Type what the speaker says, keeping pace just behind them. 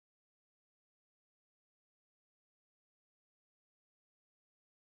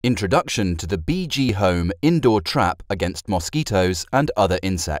Introduction to the BG Home Indoor Trap against mosquitoes and other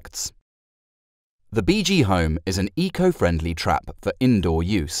insects. The BG Home is an eco-friendly trap for indoor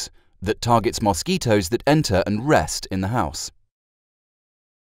use that targets mosquitoes that enter and rest in the house.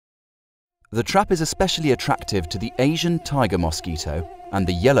 The trap is especially attractive to the Asian tiger mosquito and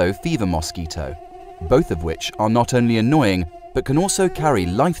the yellow fever mosquito, both of which are not only annoying but can also carry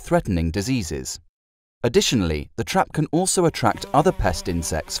life-threatening diseases. Additionally, the trap can also attract other pest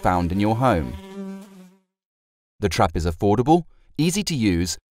insects found in your home. The trap is affordable, easy to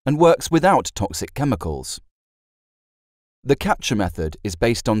use, and works without toxic chemicals. The capture method is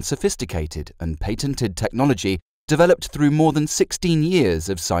based on sophisticated and patented technology developed through more than 16 years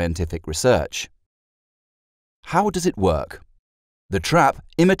of scientific research. How does it work? The trap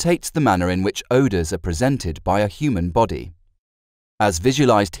imitates the manner in which odors are presented by a human body. As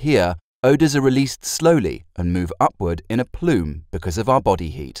visualized here, odors are released slowly and move upward in a plume because of our body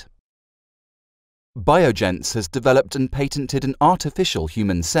heat. Biogents has developed and patented an artificial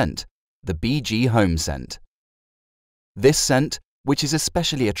human scent, the BG Home scent. This scent, which is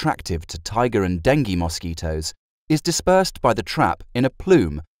especially attractive to tiger and dengue mosquitoes, is dispersed by the trap in a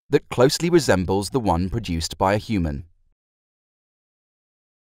plume that closely resembles the one produced by a human.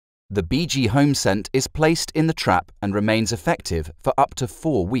 The BG Home scent is placed in the trap and remains effective for up to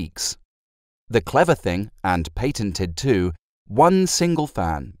 4 weeks. The clever thing, and patented too, one single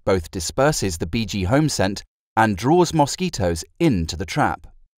fan both disperses the BG Home scent and draws mosquitoes into the trap.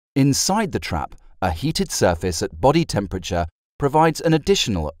 Inside the trap, a heated surface at body temperature provides an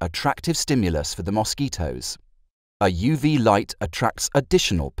additional attractive stimulus for the mosquitoes. A UV light attracts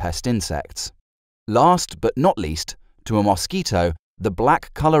additional pest insects. Last but not least, to a mosquito, the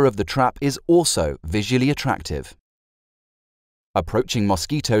black color of the trap is also visually attractive. Approaching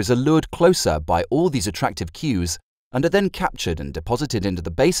mosquitoes are lured closer by all these attractive cues and are then captured and deposited into the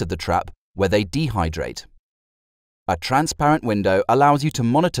base of the trap where they dehydrate. A transparent window allows you to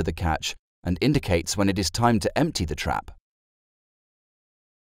monitor the catch and indicates when it is time to empty the trap.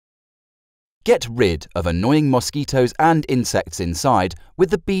 Get rid of annoying mosquitoes and insects inside with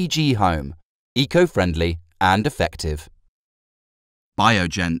the BG Home, eco-friendly and effective.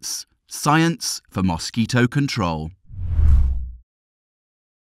 Biogents, science for mosquito control.